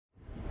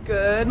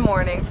Good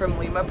morning from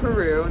Lima,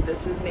 Peru.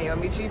 This is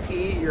Naomi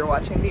GP. You're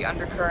watching the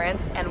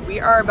Undercurrent, and we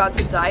are about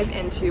to dive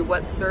into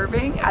what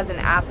serving as an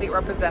athlete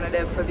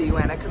representative for the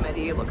UANA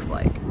Committee looks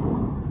like.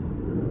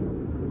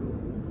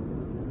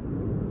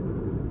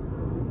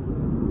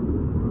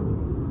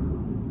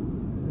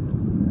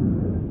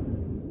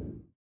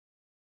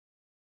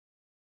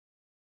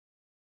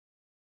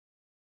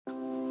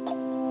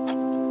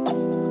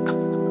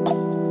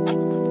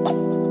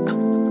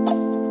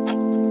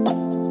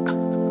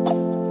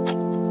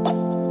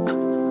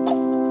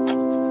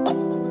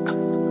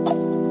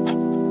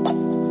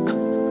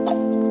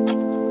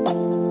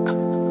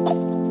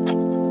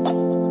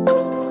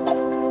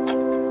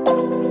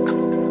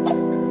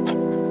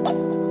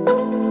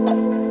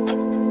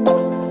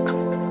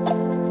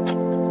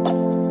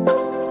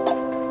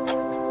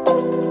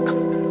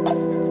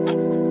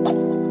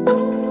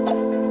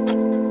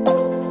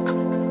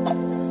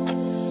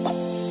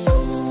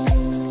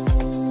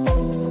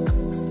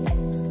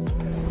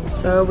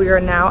 So we are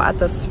now at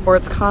the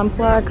sports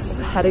complex,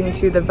 heading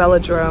to the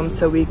velodrome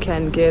so we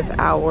can give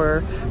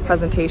our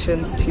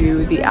presentations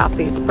to the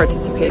athletes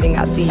participating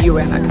at the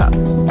UANA Cup.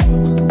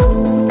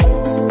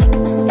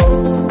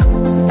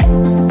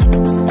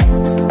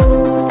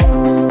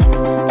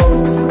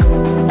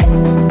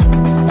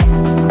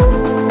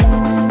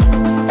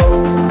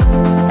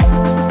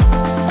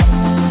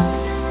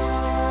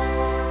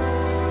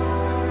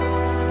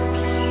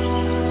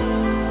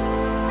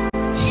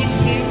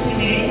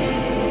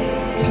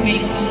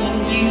 Make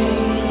all of you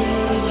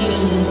a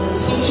little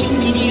social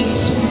media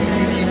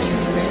smarter than you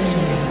already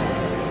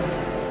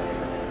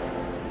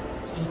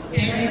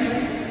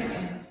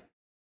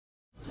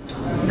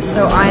are.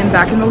 So I am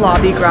back in the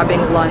lobby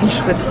grabbing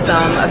lunch with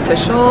some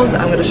officials.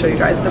 I'm going to show you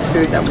guys the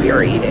food that we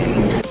are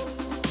eating.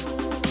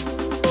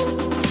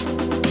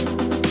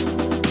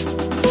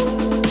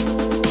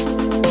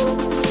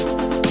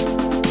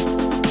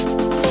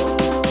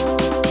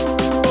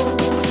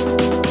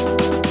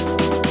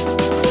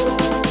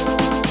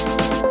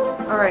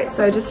 Alright,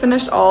 so I just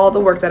finished all the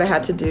work that I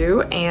had to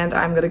do and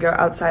I'm gonna go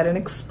outside and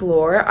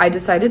explore. I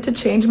decided to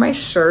change my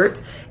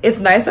shirt.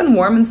 It's nice and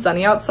warm and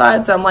sunny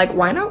outside, so I'm like,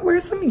 why not wear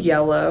some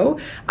yellow?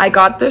 I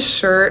got this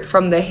shirt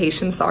from the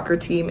Haitian soccer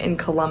team in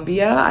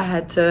Colombia. I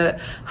had to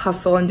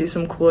hustle and do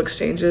some cool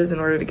exchanges in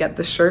order to get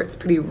the shirt. It's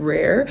pretty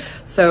rare.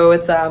 So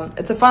it's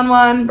a fun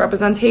one,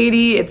 represents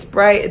Haiti, it's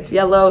bright, it's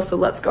yellow, so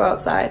let's go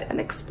outside and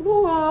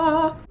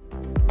explore.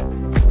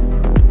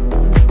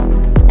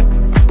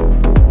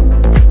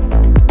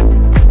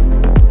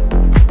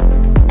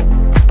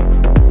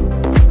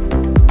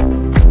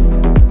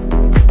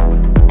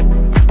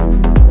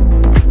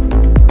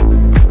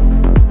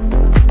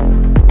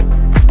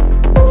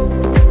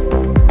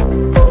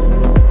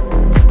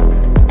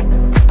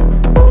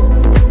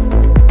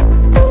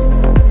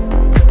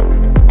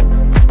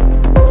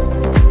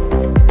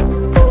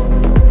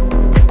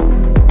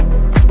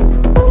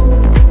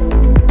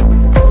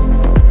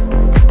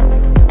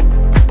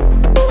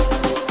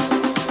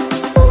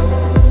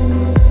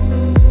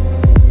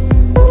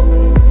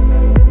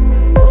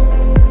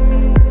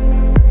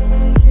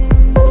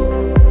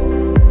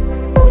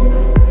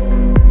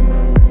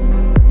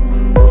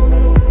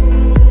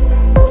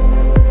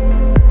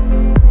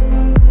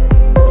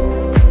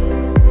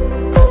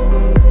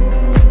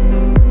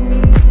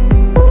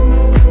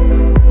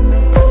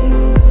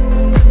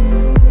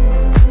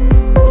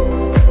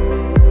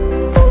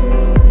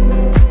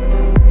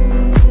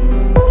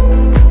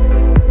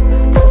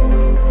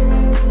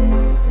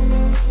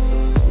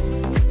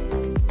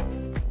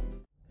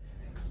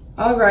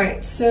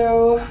 Alright,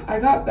 so I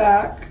got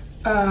back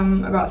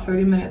about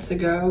 30 minutes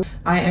ago.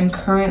 I am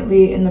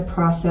currently in the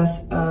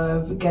process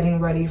of getting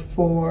ready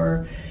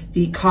for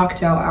the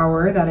cocktail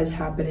hour that is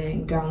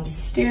happening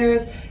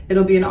downstairs.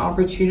 It'll be an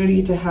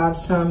opportunity to have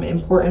some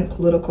important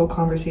political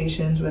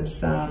conversations with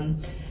some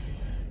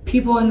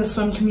people in the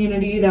swim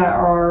community that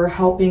are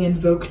helping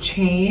invoke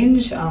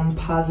change,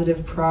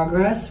 positive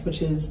progress,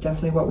 which is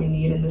definitely what we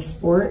need in this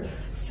sport.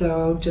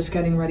 So just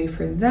getting ready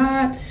for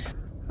that.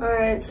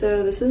 Alright,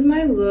 so this is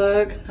my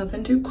look,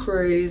 nothing too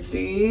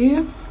crazy.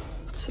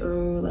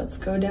 So let's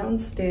go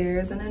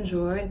downstairs and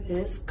enjoy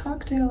this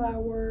cocktail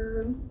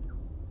hour.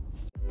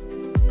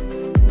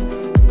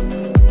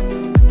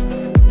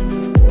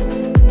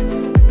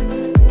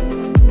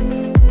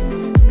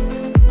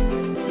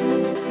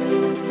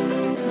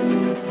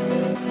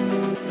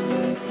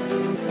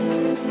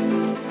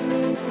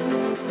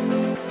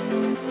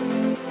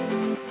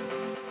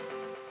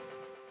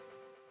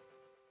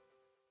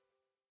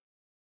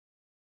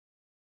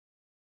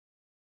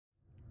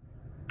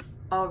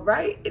 All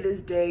right, it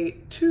is day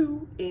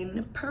 2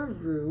 in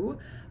Peru.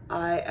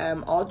 I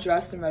am all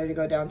dressed and ready to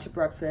go down to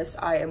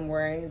breakfast. I am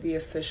wearing the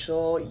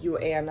official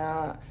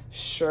UANA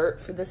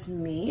shirt for this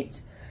meet.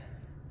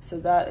 So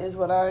that is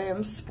what I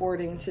am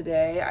sporting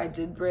today. I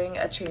did bring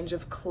a change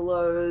of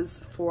clothes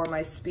for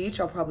my speech.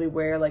 I'll probably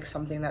wear like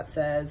something that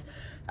says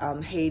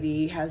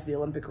Haiti has the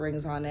Olympic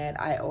rings on it.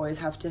 I always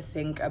have to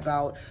think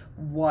about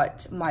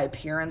what my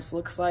appearance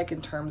looks like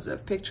in terms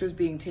of pictures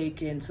being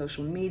taken,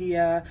 social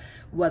media,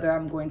 whether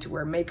I'm going to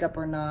wear makeup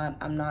or not.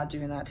 I'm not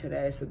doing that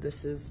today, so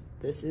this is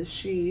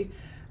she.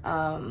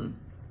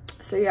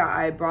 So yeah,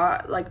 I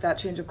brought like that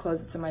change of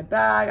clothes. It's in my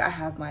bag. I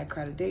have my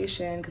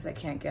accreditation because I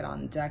can't get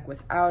on deck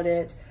without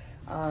it.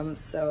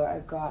 So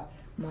I've got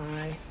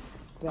my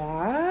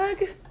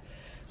bag.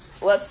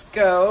 Let's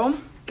go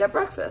get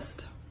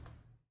breakfast.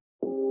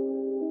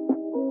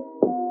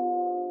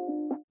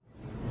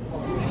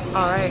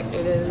 All right,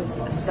 it is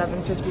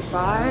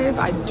 7:55.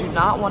 I do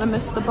not want to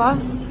miss the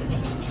bus.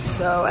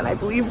 So, and I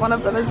believe one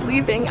of them is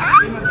leaving. Ah!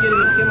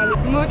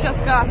 Muchas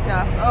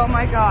gracias. Oh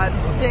my God,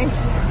 thank you.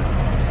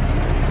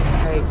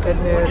 All right, good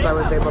news, I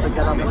was able to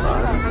get on the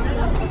bus.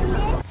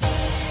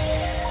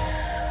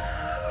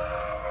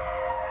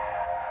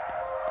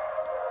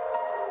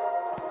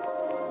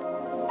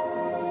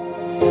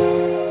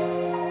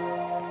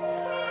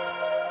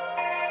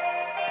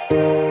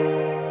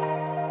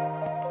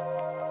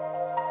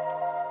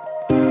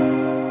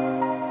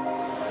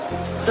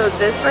 So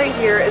this right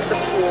here is the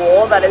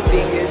pool that is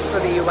being used for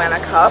the UANA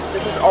Cup.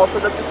 This is also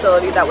the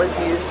facility that was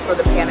used for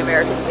the Pan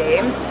American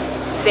Games.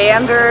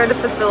 Standard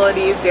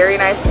facility, very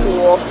nice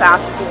pool,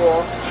 fast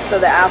pool. So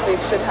the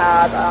athletes should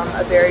have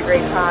a very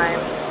great time.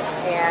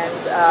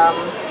 And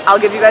I'll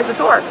give you guys a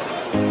tour.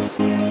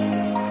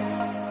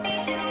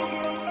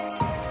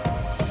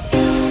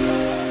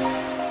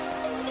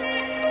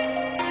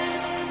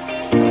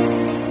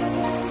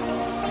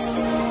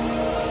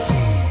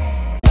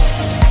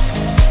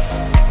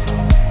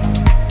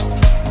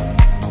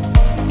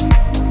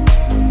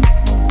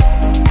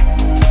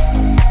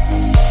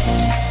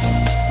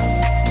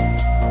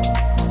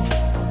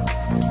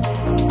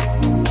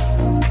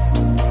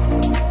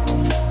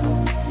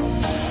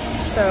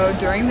 So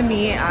during the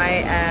meet, I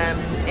am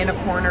in a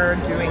corner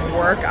doing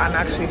work. I'm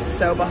actually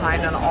so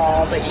behind on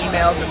all the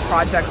emails and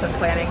projects and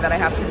planning that I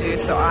have to do.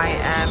 So I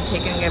am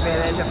taking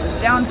advantage of this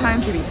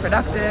downtime to be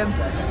productive.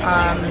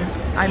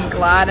 I'm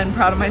glad and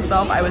proud of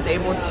myself. I was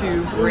able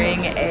to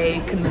bring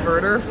a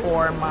converter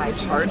for my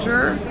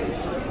charger.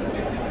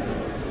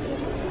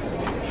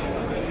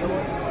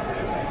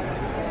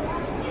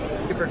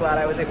 Super glad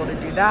I was able to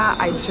do that.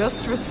 I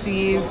just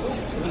received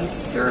the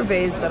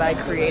surveys that I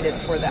created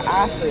for the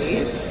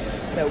athletes.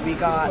 So we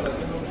got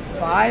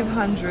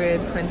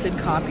 500 printed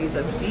copies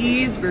of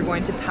these. We're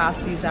going to pass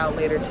these out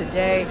later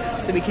today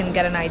so we can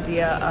get an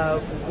idea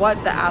of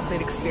what the athlete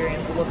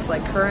experience looks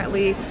like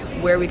currently,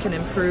 where we can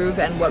improve,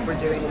 and what we're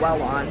doing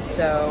well on.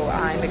 So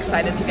I'm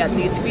excited to get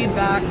these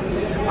feedbacks.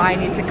 I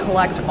need to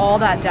collect all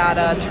that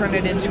data, turn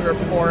it into a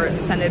report,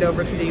 send it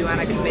over to the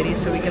UANA Committee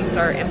so we can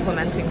start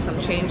implementing some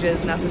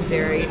changes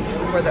necessary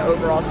for the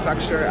overall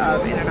structure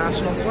of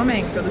international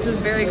swimming. So this is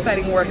very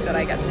exciting work that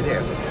I get to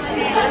do.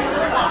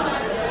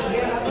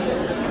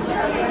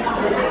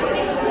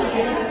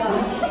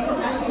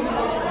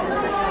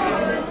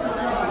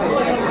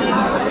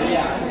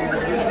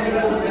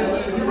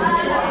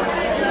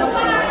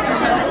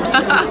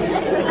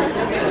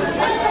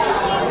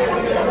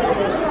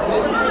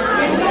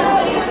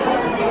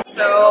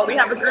 So we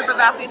have a group of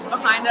athletes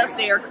behind us.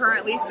 They are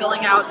currently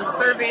filling out the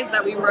surveys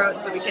that we wrote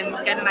so we can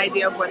get an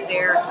idea of what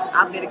their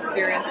athlete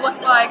experience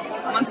looks like.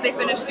 Once they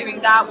finish doing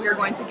that, we are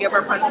going to give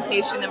our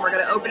presentation and we're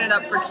going to open it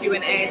up for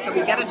Q&A so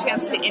we get a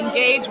chance to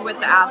engage with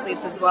the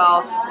athletes as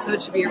well. So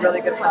it should be a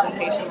really good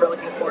presentation. We're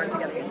looking forward to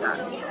getting it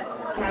done. We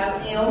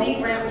have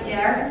Naomy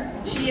Grand'Pierre.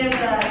 She is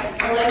an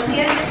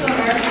Olympian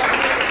swimmer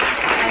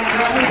and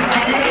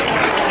represented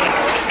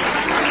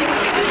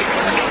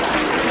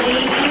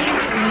Haiti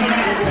in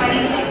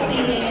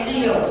 2016 in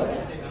Rio.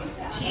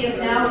 She is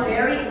now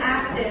very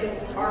active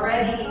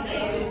already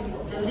in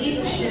the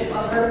leadership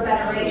of her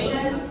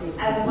federation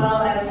as well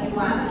as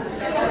UANA.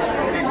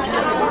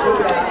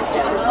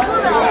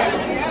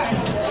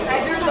 I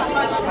drew the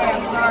punch way,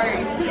 I'm sorry.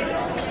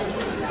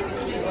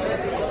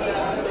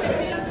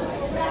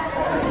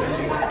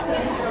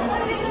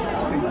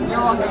 You're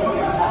welcome.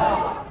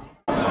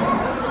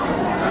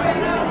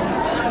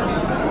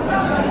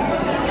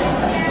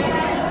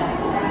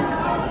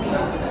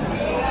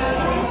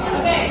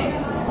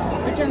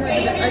 Which ones are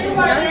these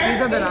done?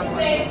 These are the done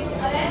ones.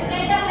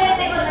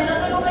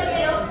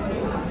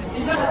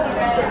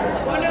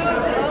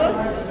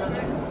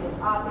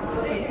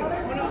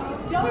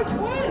 Y'all are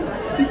twins.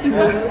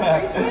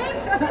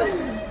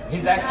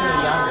 He's actually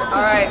younger.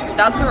 All right,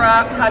 that's a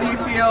wrap. How do you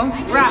feel?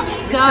 Wrap.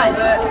 Good.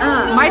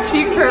 My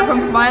cheeks hurt from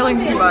smiling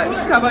too much.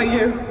 How about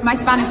you? My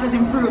Spanish has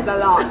improved a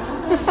lot.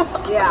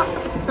 Yeah.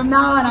 From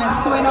now on,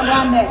 I'm sueno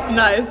grande.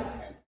 Nice.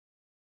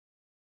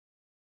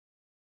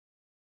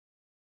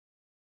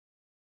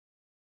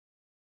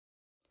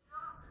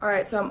 All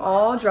right, so I'm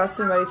all dressed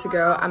and ready to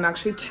go. I'm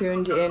actually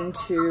tuned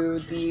into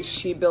the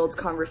She Builds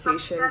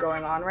conversation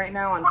going on right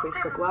now on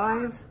Facebook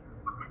Live.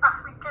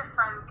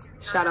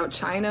 Shout out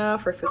China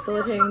for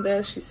facilitating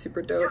this. She's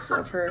super dope,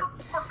 love her.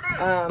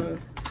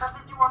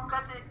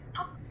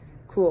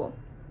 Cool.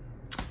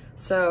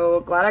 So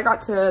glad I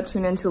got to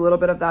tune into a little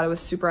bit of that. It was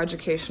super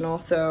educational.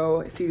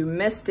 So if you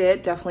missed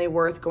it, definitely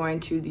worth going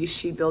to the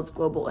She Builds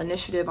Global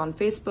Initiative on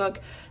Facebook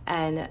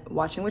and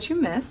watching what you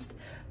missed.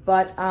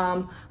 But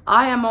I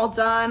am all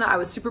done. I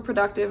was super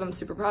productive. I'm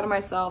super proud of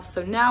myself.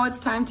 So now it's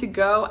time to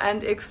go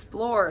and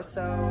explore.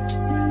 So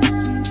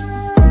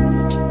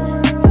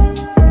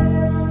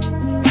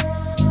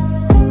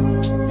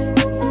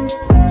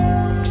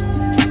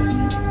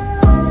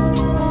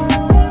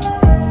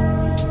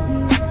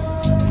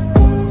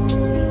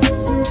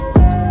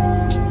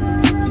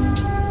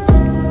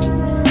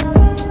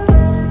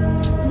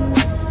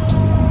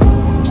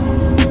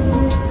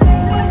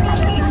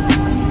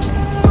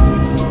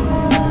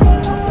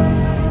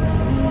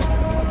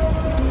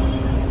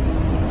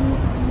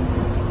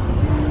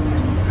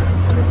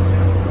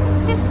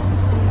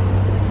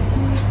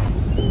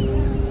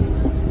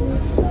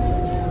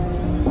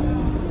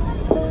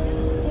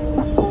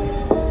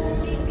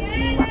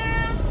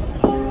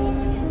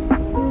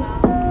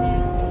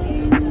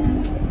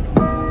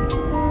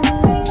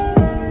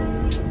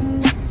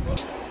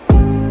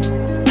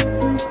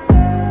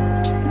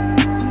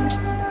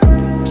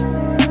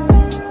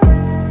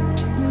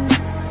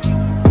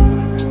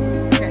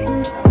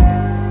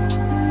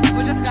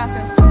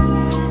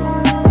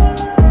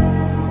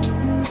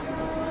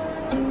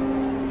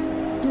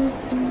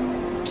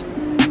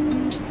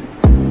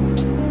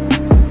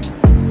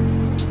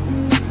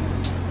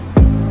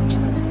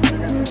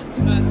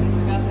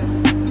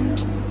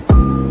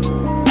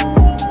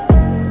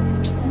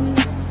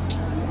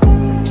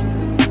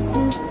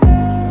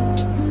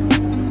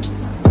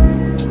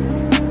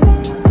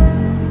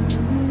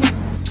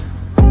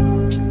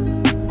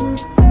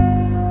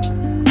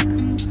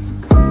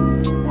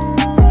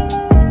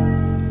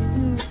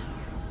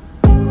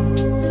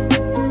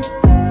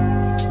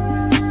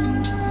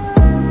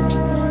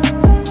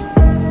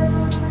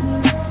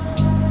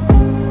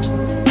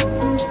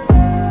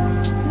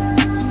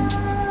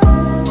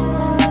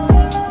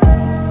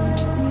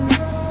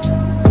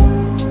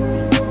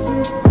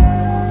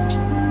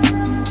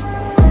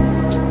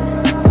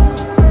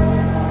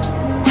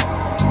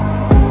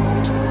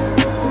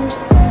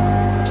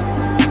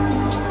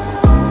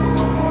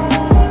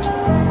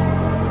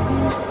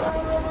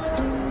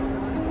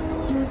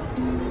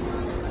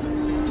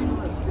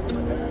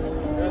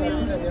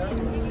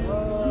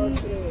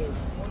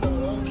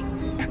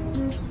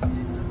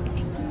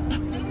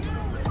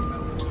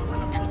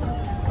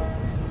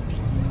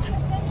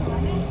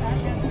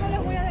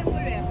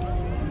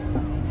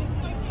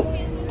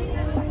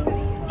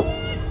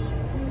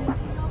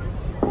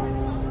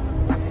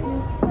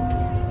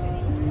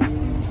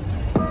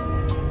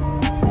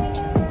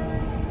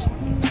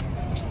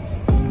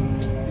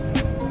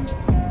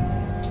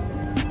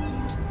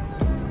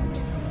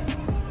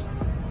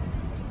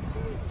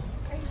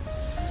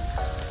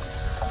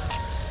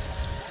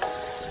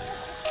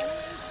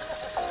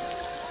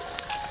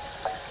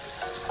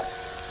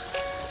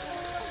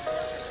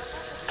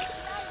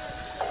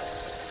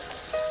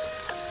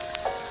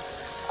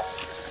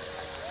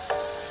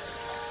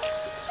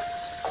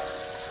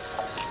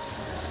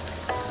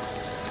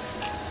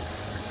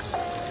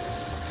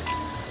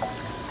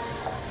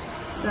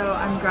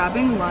I'm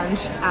grabbing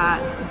lunch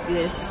at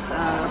this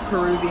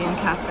Peruvian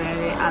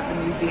cafe at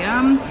the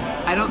museum.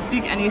 I don't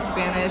speak any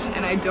Spanish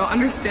and I don't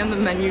understand the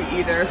menu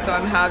either, so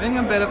I'm having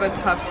a bit of a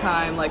tough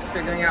time like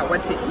figuring out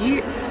what to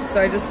eat.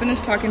 So I just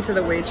finished talking to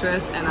the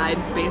waitress and I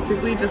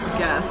basically just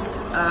guessed.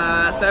 So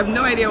I have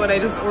no idea what I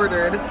just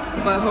ordered,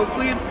 but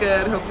hopefully it's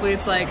good. Hopefully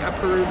it's like a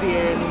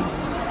Peruvian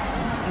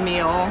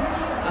meal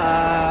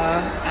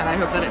and I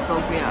hope that it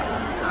fills me up.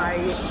 So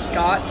I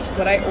got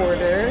what I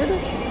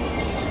ordered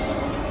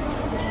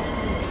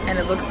and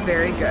it looks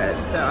very good,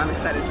 so I'm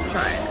excited to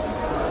try it.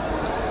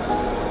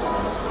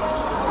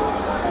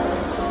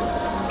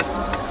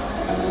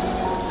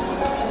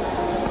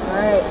 All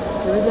right,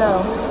 here we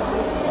go.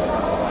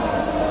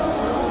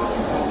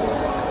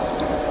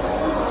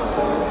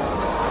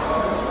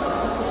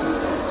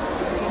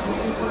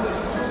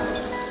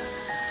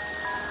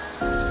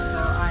 So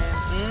I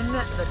am in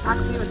the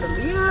taxi with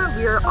Aaliyah.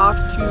 We are off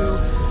to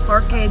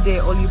Parque de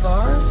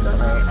Olivar, is that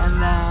right? And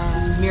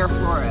then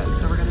Miraflores,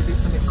 so we're gonna do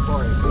some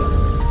exploring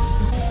together.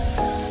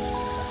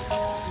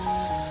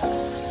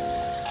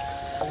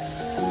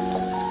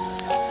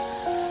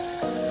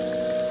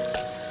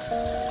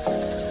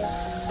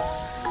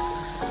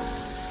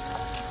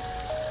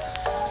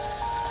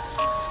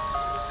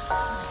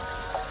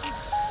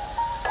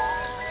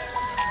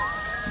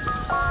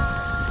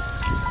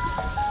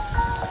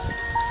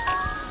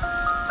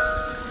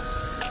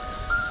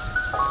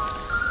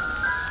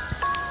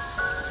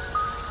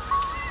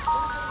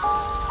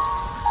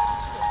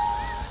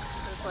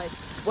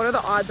 What are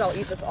the odds I'll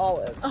eat this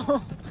olive?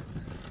 Oh.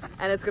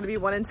 And it's gonna be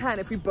 1 in 10.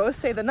 If we both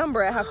say the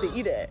number, I have to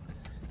eat it.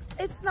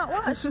 It's not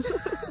washed.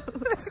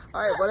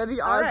 All right, what are the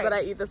odds that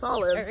I eat this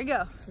olive? There we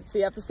go. So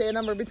you have to say a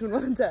number between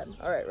 1 and 10.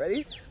 All right,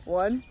 ready?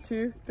 1,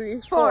 2,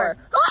 3, 4.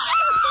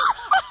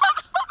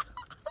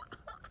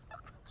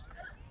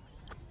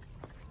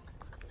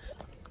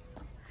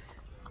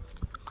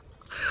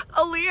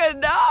 Aaliyah,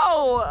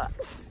 no!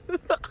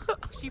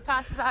 She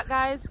passes out,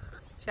 guys.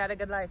 She had a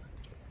good life.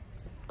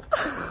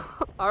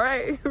 All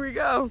right, here we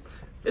go.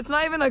 It's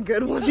not even a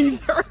good one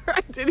either. I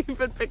didn't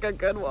even pick a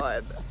good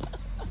one.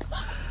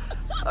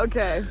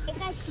 Okay.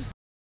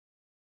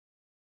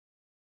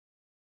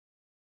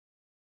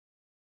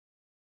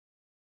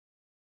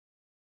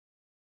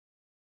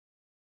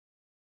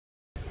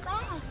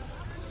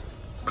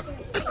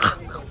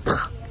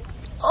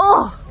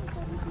 Oh!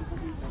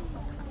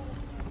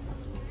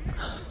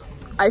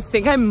 I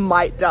think I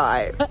might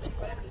die.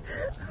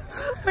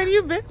 When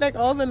you bit, like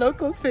all the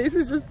locals'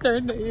 faces just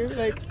turned at you.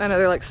 Like, I know,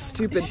 they're like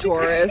stupid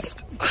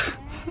tourist.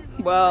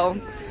 Well,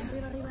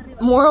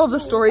 moral of the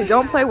story,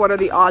 don't play what are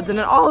the odds in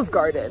an Olive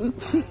Garden.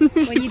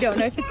 when you don't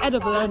know if it's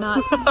edible or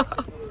not.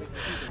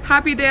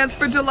 Happy dance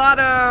for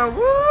gelato!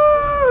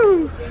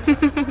 Woo!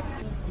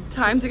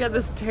 Time to get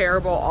this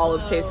terrible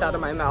olive taste out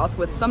of my mouth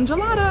with some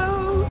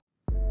gelato.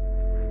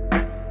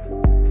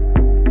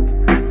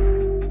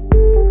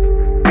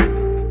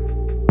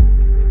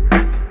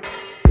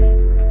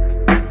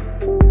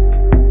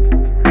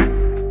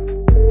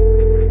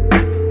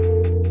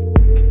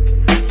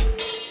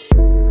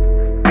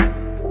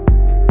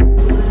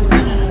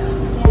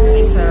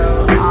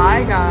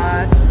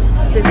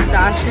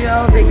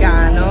 Pistachio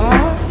vegano,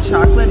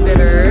 chocolate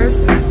bitters,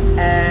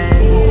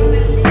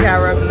 and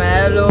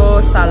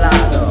caramello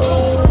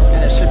salado.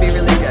 And it should be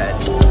really good.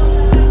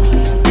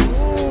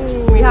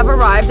 We have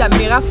arrived at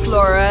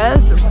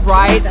Miraflores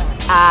right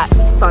at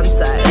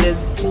sunset. It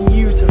is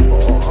beautiful.